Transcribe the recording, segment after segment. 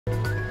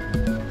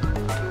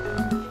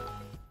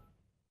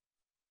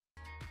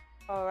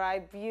All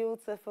right,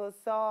 beautiful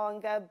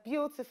song, a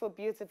beautiful,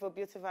 beautiful,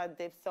 beautiful and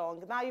deep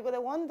song. Now you're gonna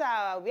wonder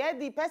where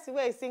the person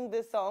will sing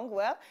this song.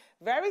 Well,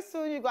 very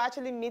soon you go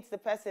actually meet the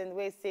person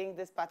will sing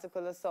this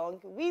particular song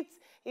with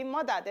his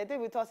mother. They did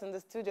with us in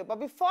the studio.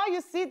 But before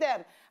you see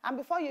them and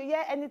before you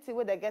hear anything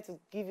what they get to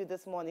give you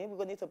this morning, we're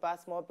gonna need to buy a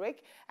small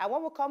break. And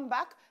when we come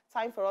back,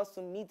 time for us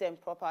to meet them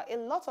proper. A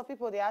lot of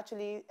people they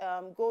actually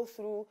go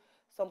through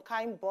some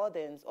kind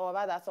burdens or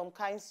rather some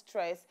kind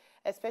stress,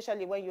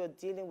 especially when you're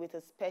dealing with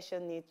a special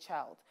need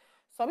child.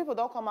 Some people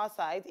don't come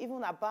outside,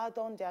 even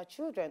abandon their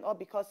children, or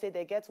because say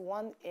they get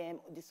one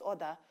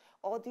disorder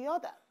or the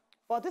other.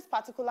 But this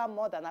particular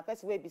mother, and a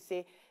person will be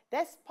say,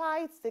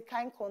 despite the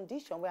kind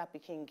condition where a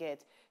pikin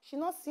get, she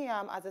not see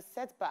him as a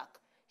setback.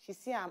 She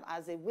see him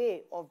as a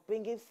way of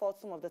bringing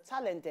forth some of the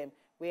talent them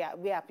where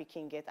a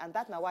pikin get. And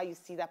that's now why you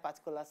see that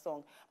particular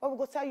song. But we'll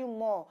go tell you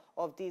more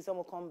of this when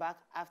we come back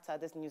after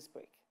this news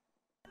break.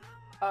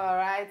 All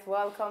right,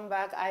 welcome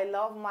back. I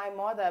Love My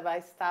Mother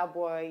by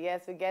Starboy.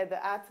 Yes, we get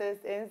the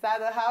artist inside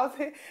the house.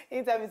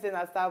 Interviewing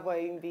a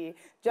Starboy in the.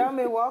 Join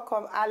me,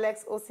 welcome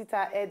Alex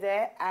Osita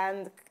Ede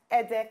and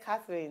Ede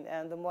Catherine,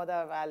 and the mother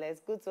of Alex.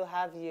 Good to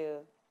have you.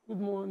 Good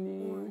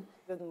morning.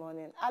 Good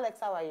morning. Alex,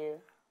 how are you?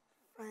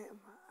 Fine,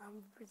 ma.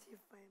 I'm pretty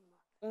fine,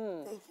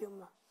 ma. Thank you,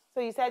 ma. So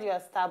you said you're a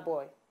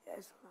Starboy.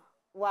 Yes, ma.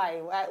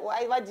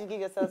 Why did you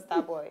give yourself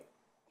Starboy?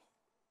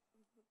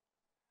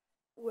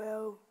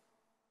 Well,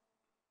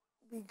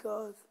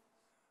 because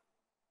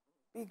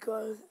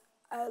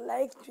I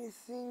like to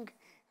sing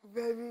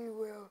very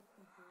well,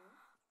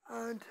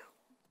 and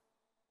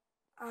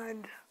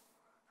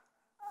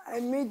I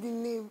made the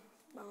name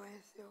by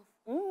myself.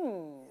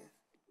 Who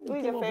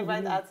is your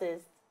favorite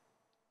artist?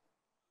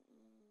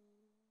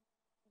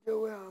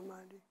 Joel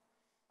Amadi.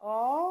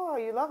 Oh,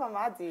 you love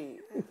Amadi.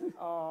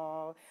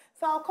 Oh,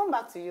 so I'll come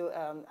back to you,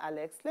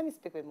 Alex. Let me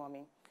speak with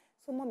mommy.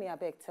 So, mommy, I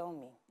beg, tell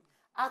me,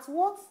 at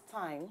what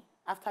time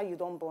after you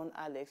don't born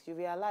Alex, you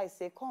realize,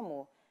 say, come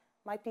on,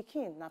 my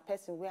pikin, na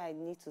person where I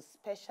need to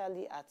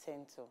specially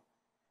attend to,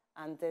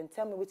 and then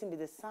tell me what will be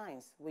the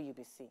signs where you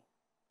be see.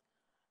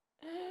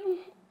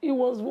 It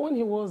was when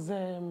he was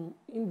in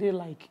there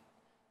like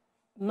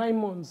 9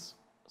 months.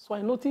 So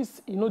I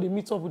noticed, they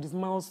meet up with his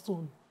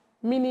milestone,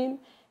 meaning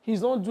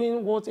he's not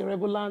doing what a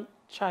regular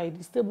child,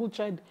 a stable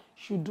child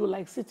should do,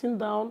 like sitting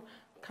down,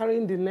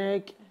 carrying the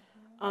neck,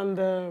 and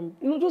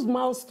just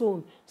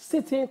milestone,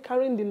 sitting,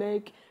 carrying the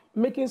neck,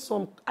 making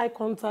some eye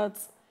contact.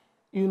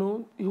 He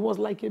was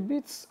like a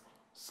bit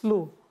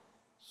slow.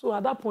 So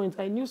at that point,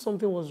 I knew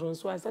something was wrong.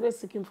 So I started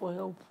seeking for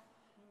help.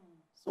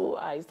 So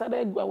I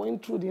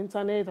went through the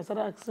internet, I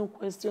started asking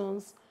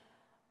questions.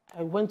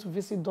 I went to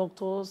visit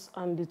doctors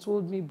and they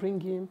told me, bring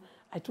him.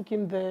 I took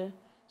him there.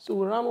 So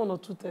we ran 1 or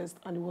 2 tests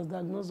and he was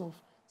diagnosed of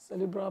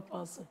cerebral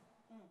palsy.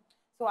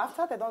 So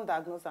after they don't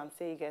diagnose and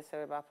say you get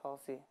cerebral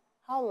palsy,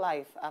 how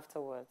life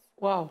afterwards?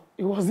 Wow,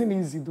 it wasn't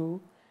easy though.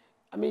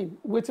 I mean,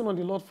 waiting on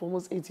the Lord for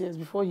almost 8 years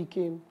before he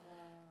came. Wow.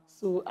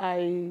 So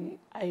I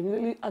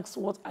immediately asked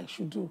what I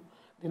should do.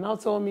 They now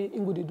tell me,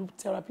 I'm going to do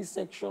therapy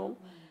section.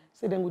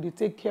 Say then going to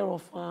take care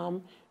of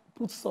him,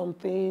 put some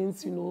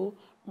things,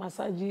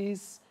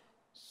 massages,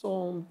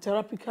 some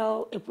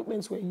therapeutical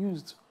equipments were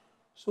used.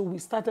 So we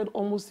started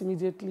almost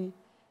immediately.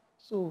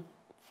 So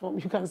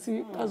you can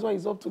see, that's why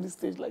it's up to this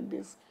stage like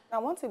this. Now,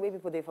 one thing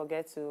people they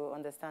forget to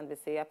understand, they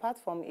say, apart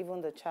from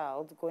even the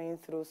child going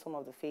through some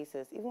of the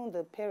phases, even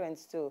the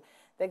parents too,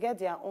 they get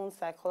their own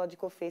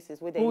psychological phases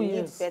where they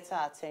need better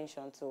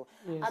attention to.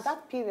 Yes. At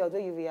that period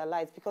where you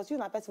realize, because you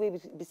know,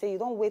 person be say you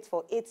don't wait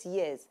for 8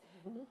 years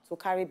to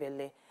carry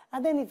belly.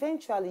 And then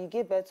eventually you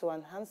give birth to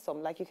an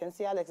handsome, like you can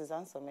see Alex is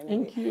handsome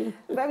anyway. Thank you.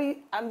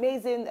 Very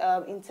amazing,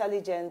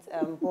 intelligent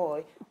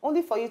boy.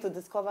 Only for you to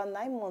discover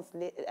 9 months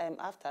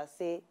after,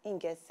 say, he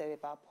gets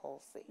cerebral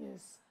palsy.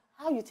 Yes.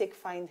 How you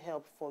find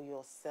help for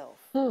yourself?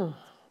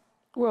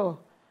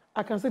 Well,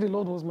 I can say the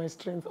Lord was my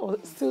strength, or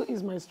still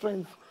is my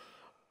strength.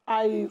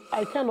 I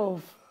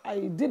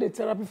did a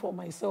therapy for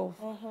myself.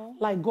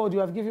 Like, God, you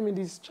have given me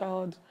this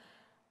child,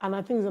 and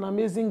I think it's an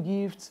amazing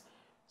gift.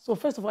 So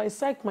first of all, I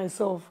psyched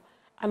myself,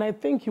 and I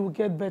think he will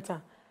get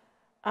better.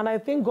 And I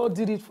think God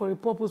did it for a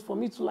purpose, for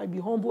me to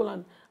be humble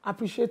and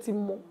appreciate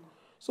him more.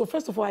 So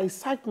first of all, I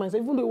psyched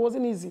myself, even though it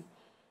wasn't easy.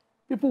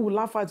 People will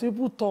laugh at you,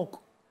 people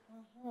talk.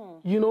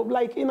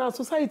 Like in our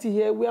society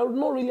here, we are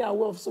not really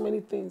aware of so many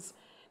things.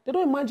 They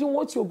don't imagine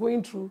what you're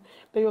going through,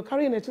 that you're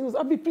carrying a child.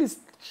 Abi, please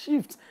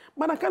shift.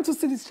 Man, I can't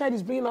see this child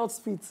is bringing out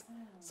spit.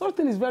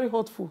 Something is very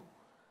hurtful.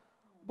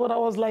 But I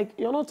was like,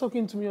 you're not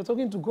talking to me, you're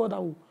talking to God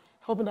that will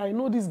help me. I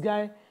know this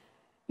guy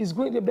is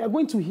they're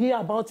going to hear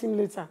about him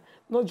later,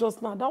 not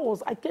just now.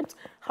 I kept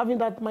having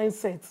that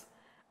mindset.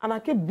 And I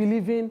kept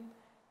believing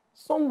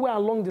somewhere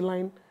along the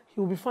line, he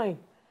will be fine.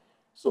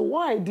 So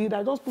what I did,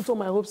 I just put all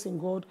my hopes in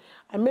God.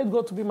 I made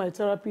God to be my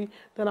therapy.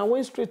 Then I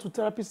went straight to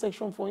therapy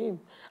section for him.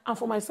 And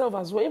for myself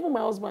as well. Even my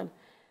husband,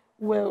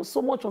 were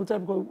so much on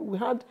therapy because we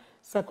had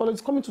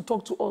psychologists coming to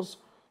talk to us.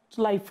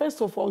 To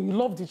first of all, you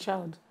love the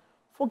child.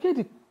 Forget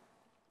the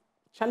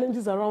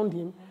challenges around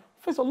him.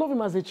 First of all, love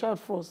him as a child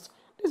first.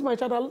 this is my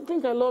child, I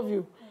think I love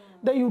you.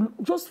 Then you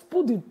just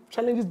put the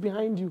challenges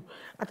behind you.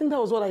 I think that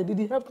was what I did.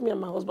 He helped me and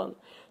my husband.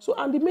 So,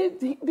 and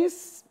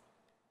this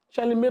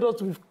challenge made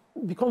us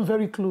become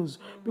very close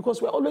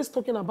because we're always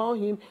talking about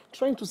him,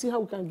 trying to see how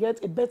we can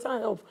get a better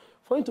help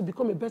for him to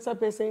become a better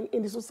person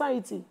in the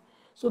society.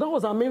 So that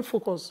was our main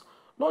focus.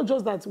 Not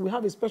just that we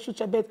have a special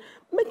child, but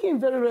making him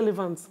very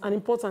relevant and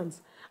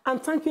important.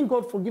 And thanking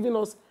God for giving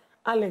us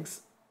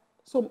Alex.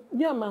 So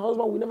me and my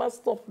husband, we never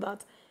stopped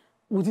that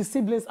with his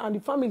siblings and the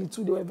family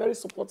too. They were very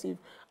supportive,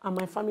 and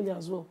my family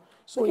as well.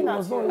 So Looking it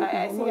was at you, not,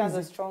 I it was see not you as a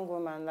easy. strong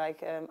woman,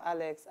 like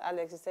Alex.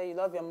 Alex, you say you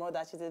love your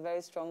mother. She's a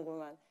very strong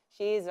woman.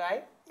 She is,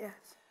 right? Yes.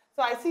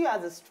 So I see you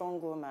as a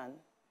strong woman.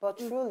 But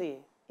truly,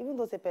 even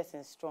though the person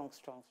is strong,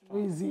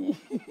 Easy.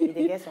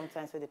 they get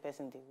sometimes where the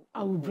person,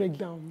 I will break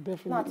down,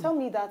 definitely. Now, tell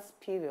me that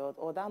period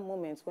or that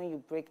moment when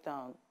you break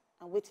down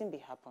and waiting be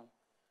happen.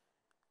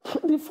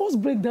 The first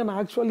breakdown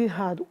I actually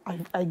had,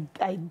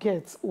 I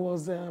get,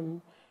 was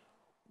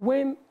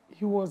when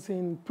he was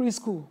in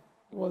preschool.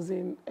 He was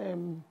in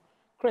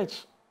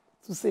crèche,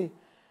 to say.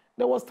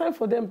 There was time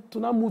for them to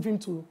now move him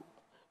to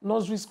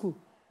nursery school.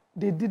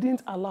 They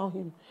didn't allow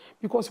him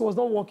because he was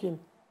not walking.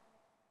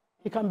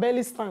 He can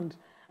barely stand.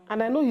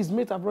 And I know his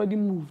mate have already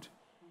moved.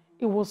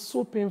 It was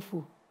so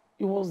painful.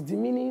 It was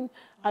demeaning.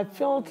 I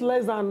felt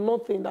less than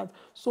nothing.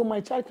 So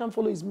my child can't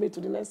follow his mate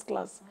to the next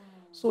class.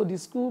 So the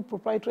school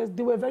proprietors,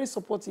 they were very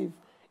supportive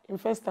in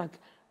First Act.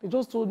 They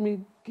just told me,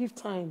 give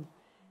time.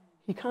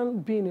 He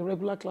can't be in a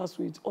regular class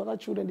with other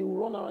children. They will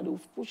run around, they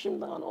will push him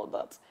down and all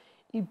that.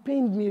 It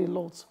pained me a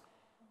lot.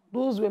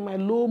 Those were my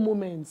low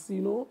moments,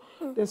 you know.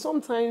 Then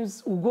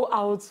sometimes we go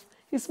out,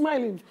 he's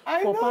smiling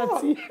for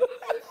party.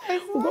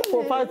 We go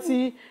for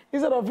party,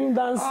 instead of him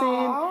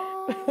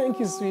dancing, thank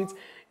you, sweet.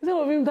 Instead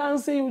of him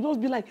dancing, he would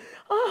just be like,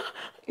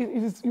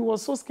 he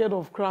was so scared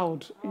of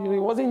crowd. You know, he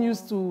wasn't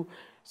used to,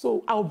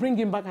 so I'll bring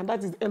him back, and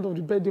that is the end of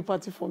the birthday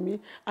party for me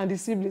and the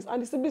siblings.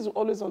 And the siblings will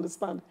always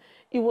understand.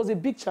 It was a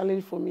big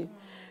challenge for me.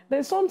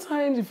 Then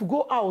sometimes if you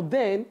go out,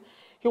 then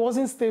he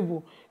wasn't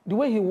stable. The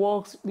way he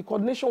walks, the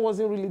coordination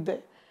wasn't really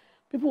there.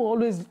 People will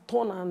always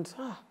turn and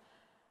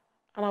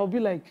I'll be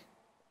like,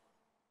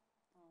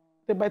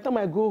 then by the time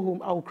I go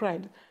home, I'll cry.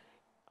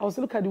 I will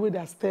look at the way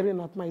they're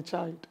staring at my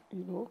child,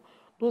 you know.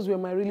 Those were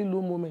my really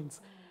low moments.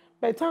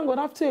 But thank God,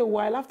 after a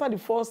while, after the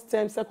first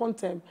term, second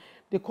term,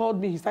 they called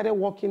me, he started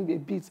walking a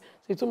bit. So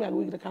he told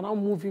me they can now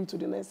move him to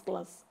the next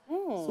class.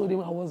 So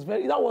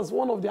that was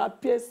one of the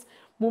happiest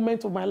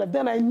moments of my life.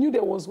 Then I knew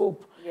there was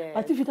hope. Yes.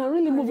 Like if you can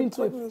really move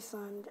into it.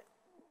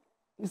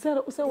 You said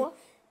what?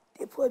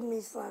 They put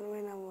me son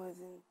when I was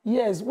in.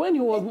 Yes, when he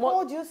was more.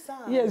 Called you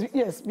son?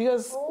 Yes,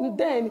 because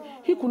then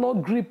he could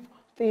not grip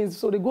things.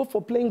 So they go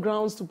for playing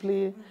grounds to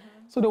play.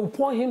 So they will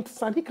pour him to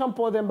sand. He can't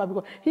pour them back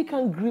because he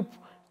can't grip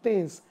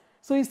things.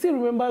 So he still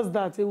remembers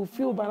that. He will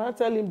feel bad. I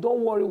tell him, don't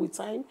worry with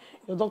time.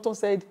 Your doctor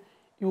said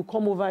you will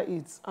come over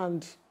it.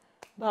 And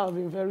that has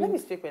been very... Let me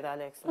speak with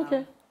Alex now.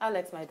 Okay.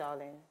 Alex, my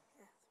darling.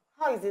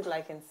 How is it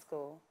like in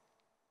school?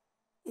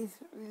 It's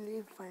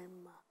really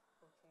fine, ma.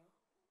 Okay.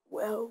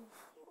 Well,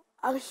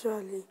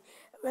 actually,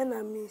 when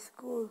I'm in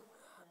school,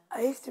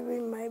 I used to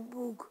read my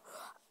book,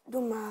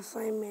 do my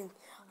assignment.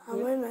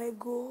 And when I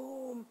go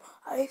home,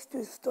 I used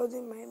to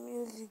study my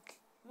music.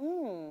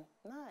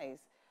 Nice.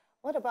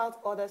 What about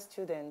other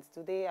students?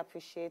 Do they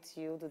appreciate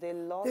you? Do they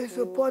love you? They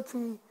support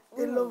me.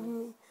 They love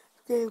me.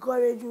 They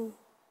encourage me.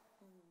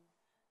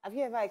 Have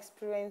you ever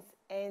experienced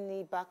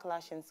any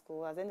backlash in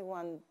school? Has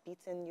anyone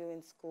beaten you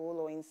in school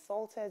or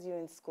insulted you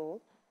in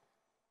school?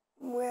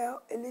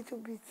 Well, a little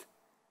bit.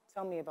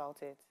 Tell me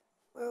about it.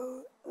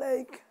 Well,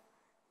 like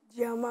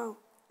Jamal.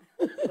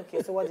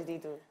 Okay, so what did he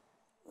do?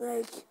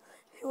 Like,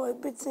 he was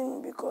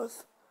beating me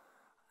because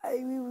I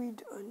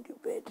read on the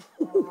bed.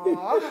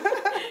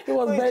 He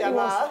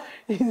was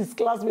his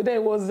classmate.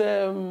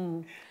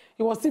 Then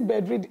he was still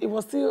bedridden. He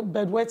was still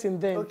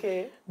bedwetting then.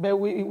 Okay. But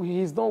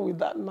he's done with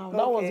that now.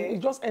 That was he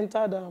just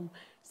entered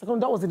second.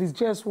 That was his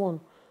JS1.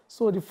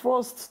 So the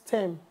first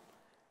term.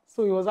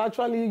 So he was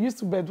actually used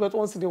to bedwet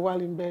once in a while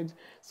in bed.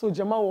 So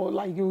Jamal will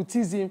he would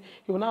tease him.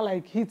 He will not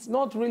hit,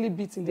 not really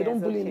beating. They don't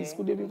bully in the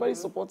school. They'll be very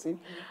supportive.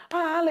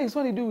 Alex,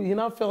 what did he do? He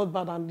now felt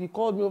bad and he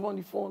called me over on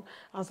the phone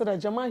and said that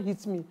Jamal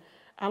hit me.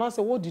 And I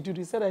said, what did you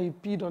do? He said that he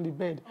peed on the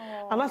bed.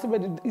 And I said,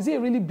 but is he a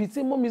really beat?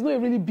 Say, Mom, it's not a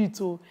really beat.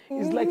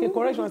 It's like a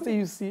correction. I say,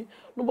 you see,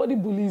 nobody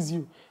bullies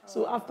you.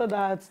 So after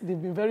that,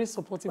 they've been very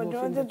supportive. But they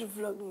wanted to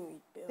flog me with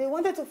bells. They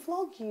wanted to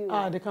flog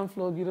you? They can't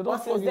flog you. They don't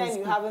but flog since you then,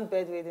 you haven't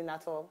bedridden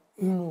at all?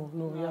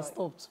 No, he has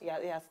stopped. Yeah,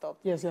 he has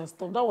stopped. Yes, he has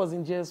stopped. That was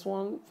in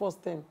JS1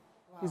 first term.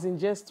 Wow. He's in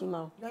JS2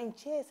 now. You're in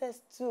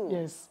JSS2?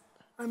 Yes.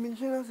 I'm in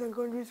junior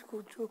secondary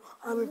school too.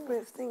 I'm in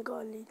Princeton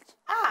College.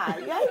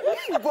 You're a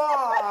big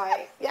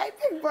boy. You're a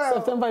big boy.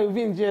 September, you'll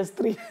be in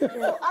JS3.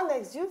 So,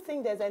 Alex, do you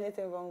think there's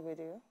anything wrong with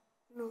you?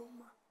 No,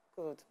 ma.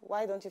 Good.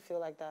 Why don't you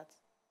feel like that?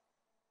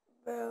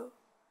 Well,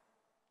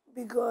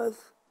 because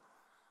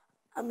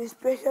I'm a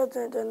special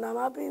talent and I'm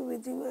happy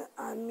with you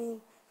and me.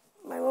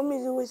 My mom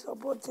is always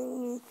supporting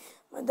me.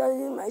 My dad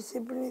and my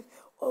siblings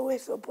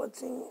always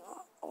supporting me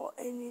or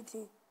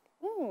anything.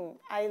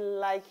 I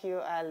like you,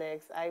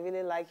 Alex. I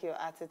really like your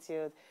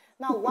attitude.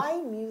 Now,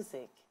 why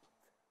music?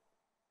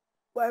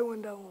 Why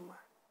Wonder Woman?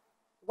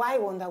 Why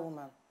Wonder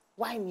Woman?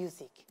 Why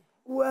music?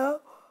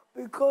 Well,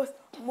 because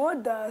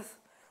mothers,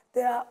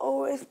 they are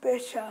always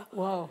special.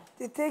 Wow.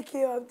 They take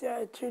care of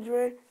their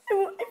children.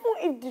 Even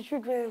if the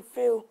children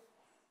fail,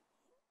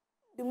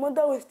 the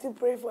mother will still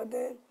pray for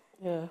them.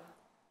 Yeah.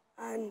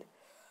 And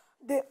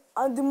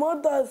the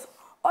mothers,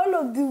 all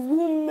of the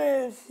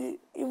women,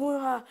 even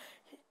her,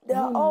 they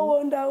are all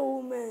Wonder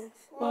Women.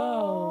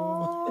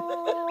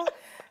 Wow.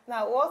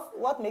 Now,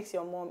 what makes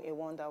your mom a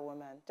Wonder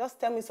Woman? Just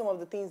tell me some of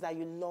the things that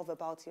you love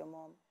about your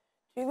mom.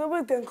 She's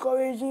always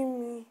encouraging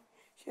me.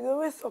 She's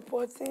always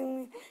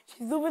supporting me.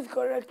 She's always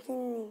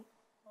correcting me.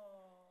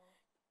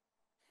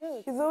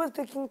 She's always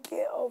taking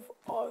care of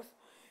us.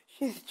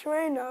 She's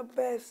trying her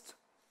best.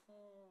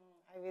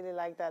 I really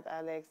like that,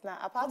 Alex. Now,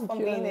 apart Thank from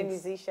you, being a Alex.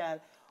 musician,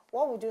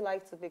 what would you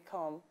like to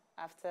become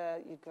after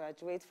you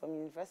graduate from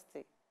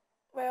university?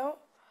 Well,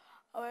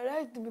 I would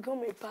like to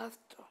become a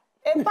pastor.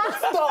 A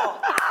pastor!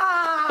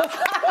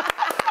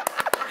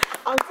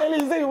 I'm telling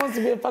you, he said he wants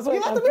to be a pastor. You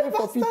He want can to be a pray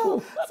for pastor?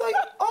 people.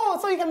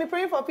 So you can be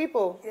praying for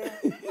people? Yeah.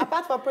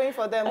 Apart from praying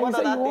for them, And what he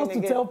said other he wants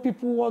thing to again? tell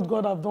people what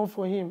God have done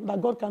for him,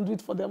 that God can do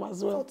it for them as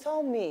So well.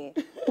 tell me,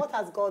 what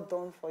has God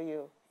done for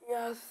you?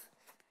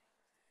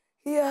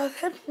 He has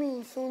helped me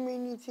in so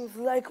many things.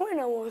 Like when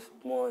I was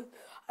small,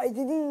 I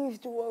didn't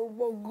used to work,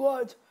 but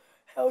God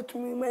helped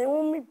me. My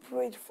mommy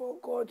prayed for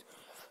God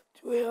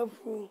to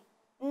help me.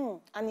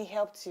 And he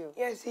helped you?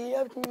 Yes, he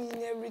helped me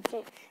in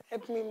everything.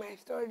 Helped me in my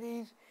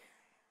studies.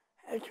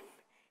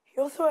 He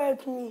also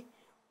helped me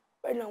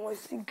when I was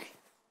sick.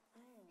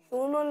 He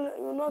will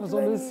not I was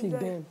let always me sick die.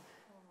 then.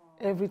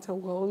 Every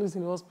time we were always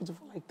in the hospital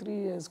for like 3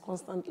 years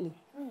constantly.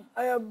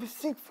 I have been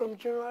sick from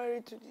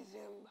January to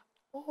December.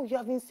 Oh, you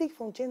have been sick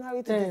from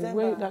January to Then,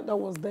 December? that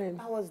was then.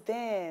 That was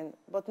then.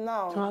 But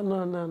now...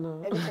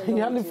 No. Everything He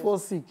done hardly with you. fall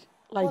sick.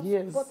 Like,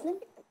 yes. But let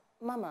me,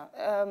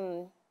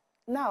 Mama,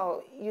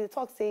 now you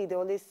talk, say they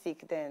always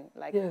sick then,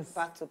 like Yes.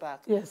 back to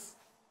back. Yes.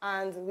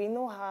 And we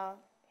know how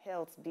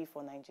health be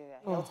for Nigeria,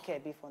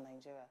 healthcare be for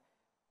Nigeria.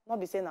 Not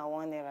be saying I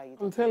one era. You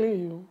I'm telling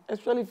you,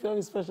 especially if you're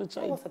a special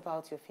Tell child. us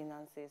about your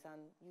finances,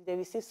 and they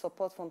receive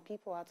support from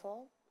people at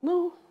all?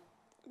 No,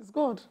 it's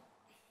God.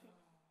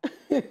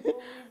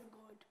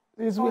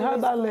 Since we Always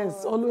had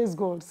Alice, God. always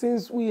God.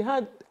 Since we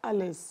had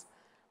Alice,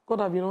 God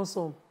have been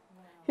awesome.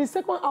 His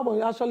second album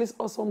is actually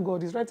Awesome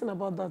God. He's writing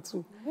about that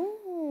too.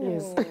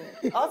 Yes.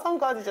 Awesome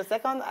God is your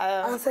second.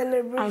 And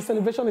celebration. And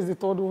Celebration is the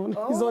third one.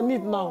 He's on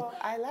it now.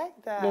 I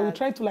like that. Then we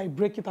try to like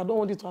break it. I don't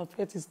want it to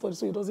affect his study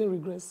so he doesn't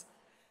regress.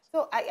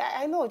 So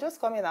I know,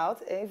 just coming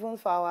out, even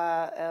for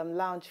our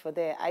lounge for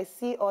there, I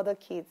see other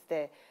kids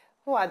there.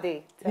 Who are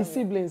they? Tell His me.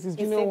 siblings, his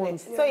junior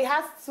siblings. ones. So he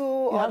has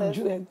two He others.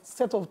 have a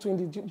set of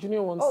twins, the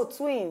junior ones. Oh,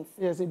 twins.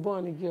 Yes, a boy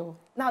and a girl.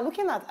 Now,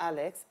 looking at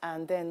Alex,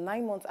 and then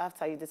 9 months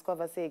after you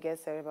discover, say, you get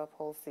cerebral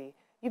palsy,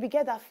 you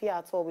beget that fear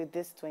at all with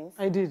these twins?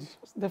 I did,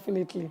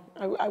 definitely.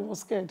 I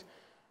was scared.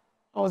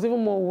 I was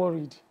even more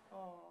worried.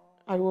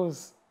 I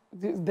was,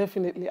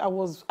 definitely.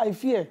 I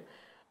fear.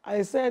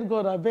 I said,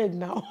 God, I beg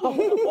now. I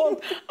don't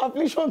want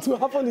affliction to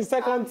happen the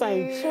second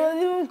time. She was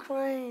even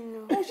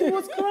crying. Oh, she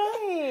was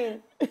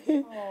crying.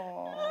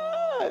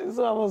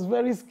 So I was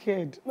very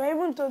scared. I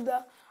even told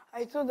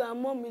her,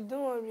 Mommy,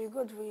 don't worry,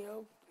 God will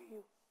help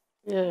you.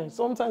 Yeah,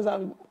 sometimes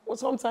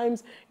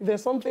if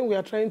there's something we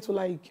are trying to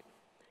like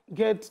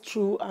get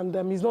through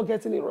and he's not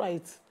getting it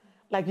right,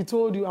 like he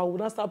told you, I will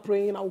not start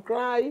praying, I will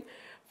cry.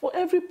 For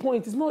every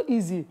point, it's not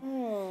easy.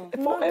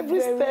 For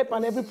every step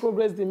and every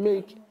progress they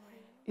make,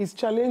 it's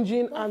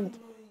challenging and...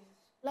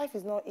 Life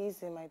is not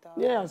easy, my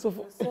darling. Yeah, so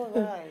for, You're so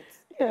right.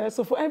 yeah,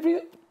 so for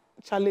every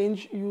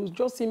challenge, you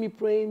just see me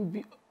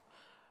praying.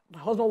 My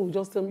husband will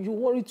just tell me, you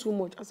worry too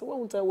much. I said, why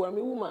won't I worry? I'm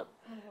a woman,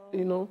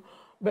 you know.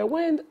 But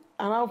when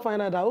I now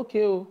find out that,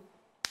 okay, oh,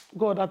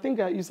 God, I think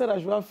you said I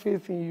should have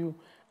faith in you.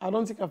 I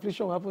don't think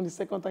affliction will happen the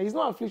second time. It's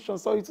not affliction,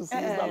 sorry to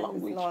say, it's that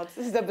language. It's not.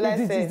 It's the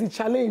blessing. It's the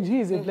challenge. He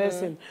is a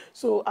blessing.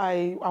 So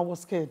I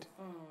was scared.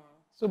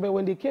 So but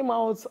when they came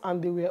out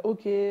and they were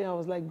okay, I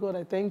was like, God,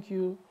 I thank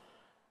you.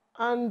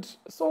 And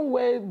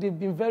somewhere they've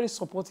been very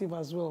supportive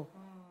as well.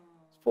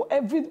 For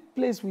every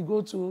place we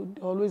go to,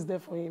 they're always there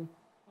for him.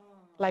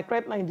 Like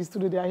right now in the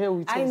studio, they are here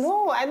with us. I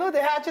know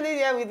they're actually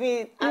here with me.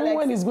 Even Alex,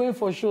 when he's going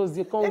for shows,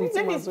 they come with him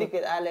let me as well. speak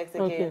with Alex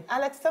again. Okay.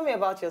 Alex, tell me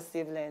about your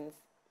siblings.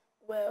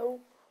 Well,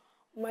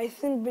 my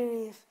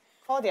siblings,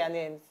 Call their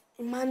names.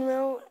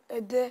 Emmanuel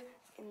Ede,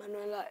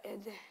 Emanuela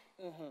Ede.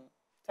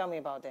 Tell me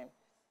about them.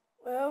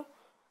 Well,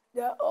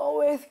 they're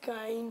always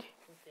kind.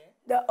 Okay.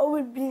 They're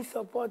always being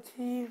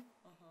supportive.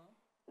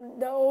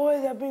 They're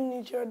always helping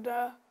each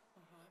other.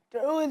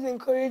 They're always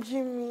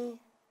encouraging me.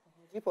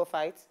 People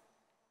fight.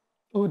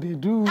 Oh, they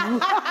do.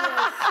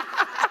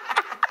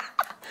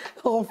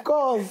 Of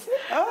course.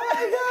 Oh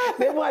my God.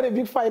 They had a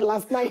big fight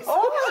last night.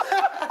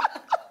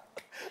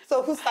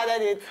 So who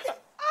started it?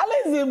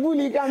 Alex is a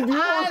bully, he can be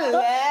one. Alex!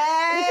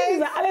 The thing is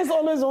that Alex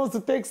always wants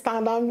to take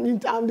stand.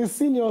 I'm the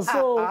senior,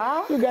 so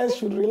you guys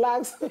should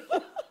relax.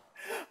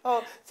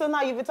 Oh, so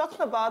now you've been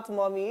talking about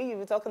mommy, you've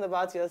been talking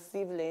about your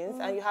siblings,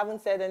 and you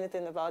haven't said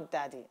anything about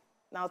daddy.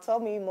 Now tell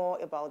me more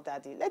about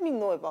daddy. Let me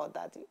know about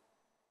daddy.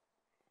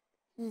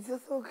 He's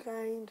also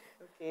kind.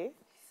 Okay.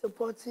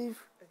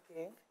 Supportive.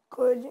 Okay.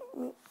 Encouraging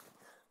me.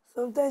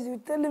 Sometimes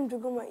you tell him to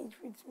come and eat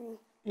with me.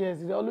 Yes,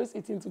 they're always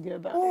eating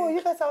together. Oh,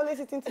 you guys are always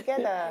eating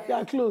together. They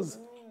are close.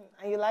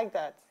 And you like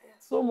that?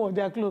 So much,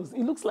 they are close.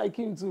 He looks like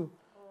him too.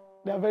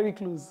 They are very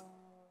close.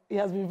 He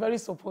has been very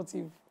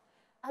supportive.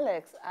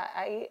 Alex,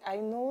 I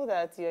know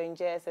that you're in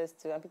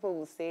JSS2 and people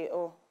will say,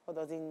 oh, what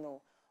does he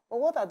know? But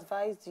what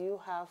advice do you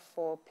have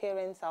for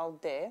parents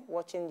out there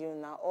watching you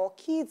now, or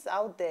kids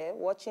out there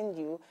watching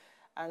you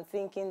and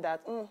thinking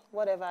that,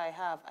 whatever I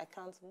have, I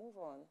can't move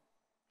on?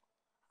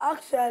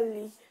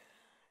 Actually,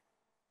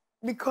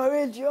 be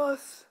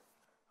courageous,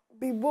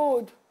 be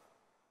bold.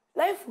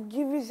 Life will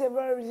give you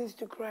several reasons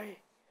to cry,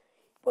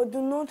 but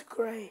do not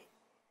cry.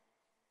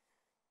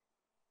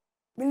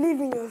 Believe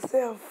in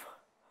yourself.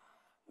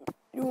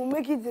 You will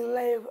make it in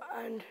life,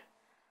 and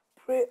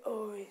pray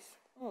always.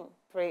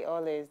 Pray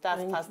always.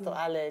 That's Pastor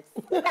Alex.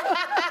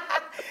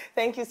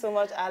 Thank you so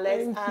much,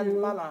 Alex.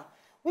 And Mama,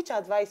 which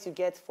advice you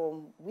get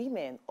from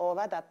women, or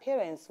rather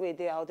parents, where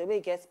they are, the way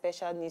get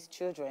special needs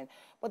children,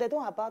 but they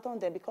don't abandon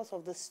them because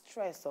of the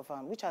stress of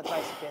them? Which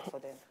advice you get for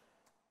them?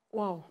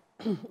 Wow,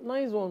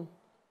 nice one.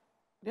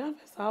 The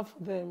advice I have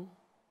for them,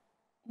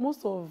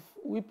 most of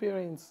we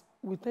parents,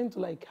 we tend to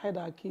like hide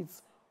our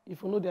kids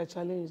if we know they're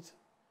challenged.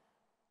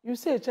 You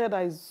see a child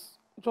that is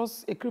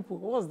just a cripple,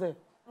 what's there?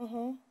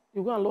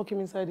 You go and lock him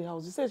inside the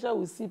house. You say a child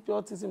with CP,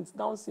 autism,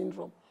 Down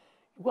syndrome.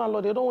 You go and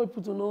lock, they don't want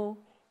people to know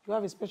you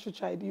have a special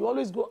child. You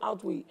always go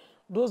out with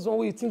those one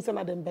where you think some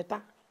of them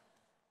better.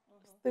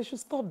 They should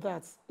stop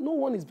that. No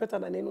one is better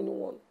than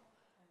anyone.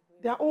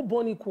 They are all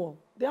born equal.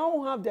 They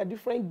all have their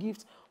different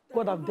gifts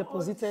God have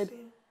deposited.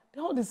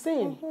 They're all the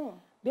same.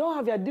 They all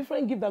have their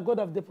different gifts that God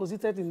have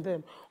deposited in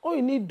them. All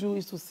you need to do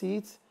is to see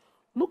it,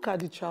 look at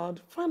the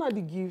child, find out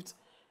the gift,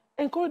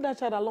 encourage that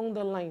child along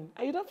the line.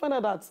 And you don't find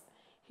out that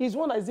he's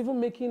one that is even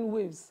making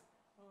waves.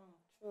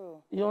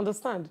 True. You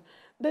understand?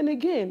 Then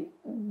again,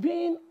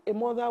 being a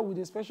mother with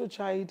a special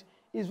child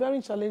is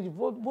very challenging,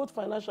 both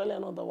financially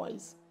and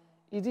otherwise.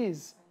 It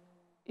is.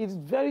 It's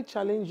very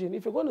challenging.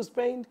 If you're going to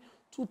spend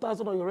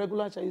 2,000 on your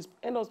regular child, you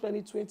end up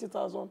spending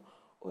 20,000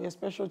 on your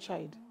special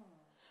child.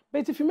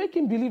 But if you make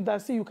him believe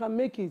that, see, you can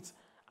make it,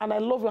 and I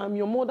love you, I'm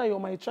your mother, you're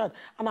my child,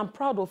 and I'm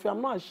proud of you,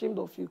 I'm not ashamed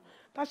of you,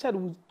 that child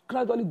will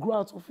gradually grow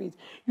out of it.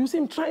 You see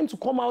him trying to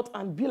come out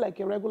and be like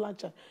a regular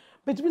child.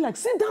 But to be like,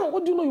 sit down,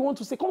 what do you know you want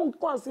to say? Come on,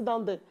 go and sit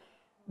down there.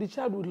 The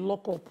child will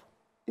lock up.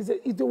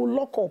 They will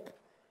lock up.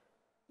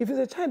 If it's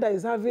a child that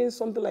is having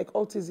something like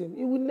autism,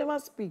 he will never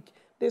speak.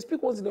 They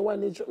speak once in a while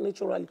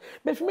naturally.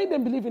 But if you make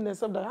them believe in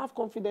themselves, that have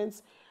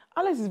confidence,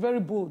 Alex is very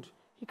bold.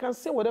 He can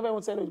say whatever he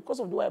wants to say because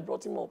of the way I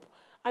brought him up.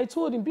 I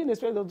told him, being a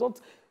parent does not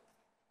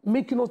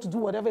make you not to do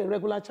whatever a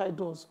regular child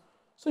does.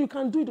 So you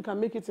can do it, you can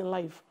make it in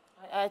life.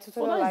 I totally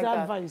so that like is the that.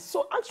 advice.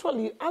 So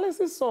actually,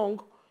 Alex's song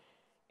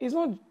is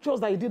not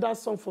just that he did that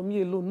song for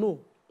me alone,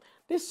 no.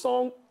 This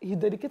song, he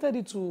dedicated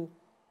it to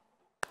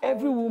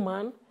every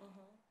woman,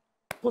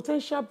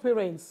 potential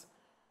parents,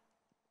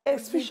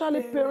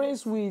 especially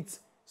parents with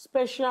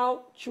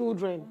special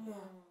children.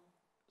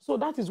 So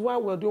that is why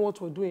we're doing what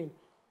we're doing,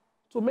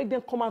 to make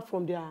them come out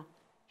from their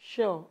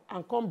shell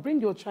and come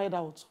bring your child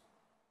out.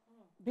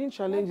 Being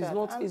challenged is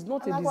not a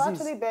disease. I will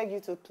actually beg you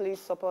to please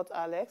support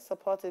Alex,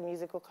 support the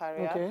musical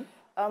career. Okay.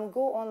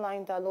 Go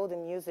online, download the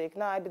music.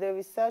 Now, I did a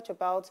research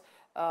about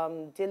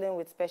dealing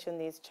with special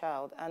needs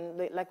child, and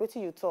like what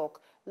you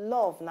talk,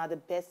 love now the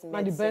best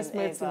medicine the best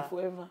medicine ever.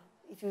 forever.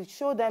 If you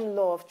show them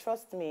love,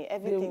 trust me,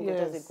 everything will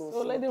just go.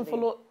 So let them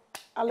follow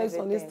Alex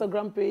on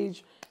Instagram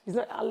page. Is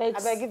that Alex?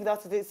 I better give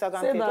that to the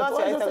Instagram Say page. that.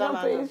 What's your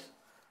Instagram page?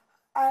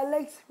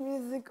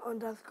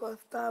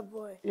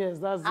 Alex_music_starboy. Yes,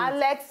 that's it.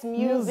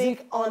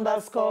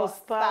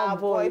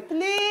 Alex_starboy.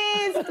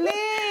 Please,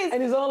 please.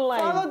 And it's online.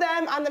 Follow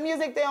them and the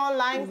music they're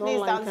online, please.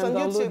 Online, It's on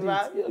YouTube,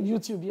 right?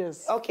 YouTube,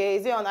 yes. Okay,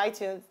 is it on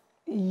iTunes?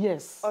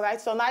 Yes. All right,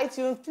 so on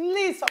iTunes,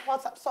 please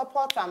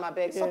support them, I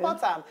beg.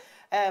 Support them.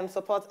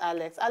 Support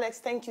Alex. Alex,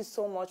 thank you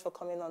so much for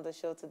coming on the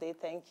show today.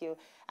 Thank you.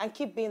 And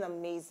keep being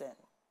amazing.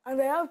 And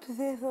I have to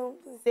say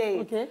something. Say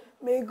it. Okay.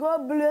 May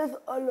God bless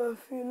all of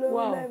you.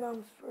 Long life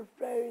and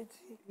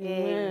prosperity.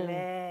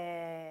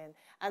 Amen.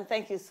 And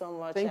thank you so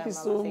much. Thank you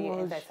so much.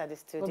 Inside the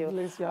studio. God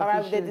bless you. All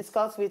right, they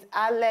discussed with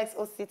Alex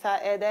Osita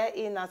Ede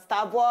in a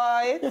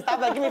Starboy.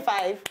 Starboy, give me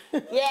 5.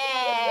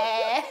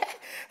 Yeah.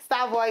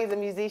 Starboy is a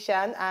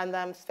musician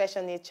and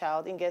special needs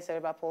child in get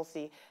cerebral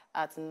palsy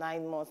at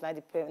 9 months. Now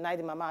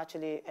the mama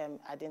actually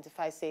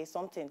identifies, say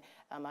something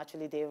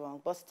actually they wrong.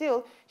 But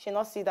still, she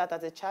not see that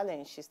as a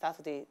challenge. She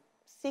started to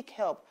seek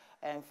help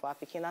for her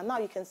pikin. And now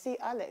you can see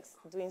Alex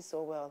doing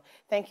so well.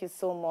 Thank you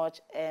so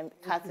much,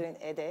 Catherine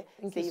Ede.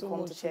 Thank you so come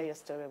much to share your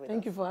story with us.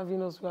 Thank you for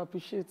having us. We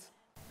appreciate it.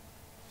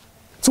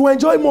 To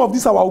enjoy more of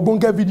these our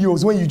Ogbonge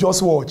videos when you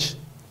just watch,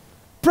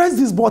 press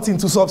this button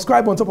to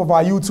subscribe on top of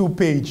our YouTube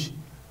page.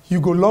 You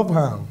go love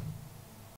her.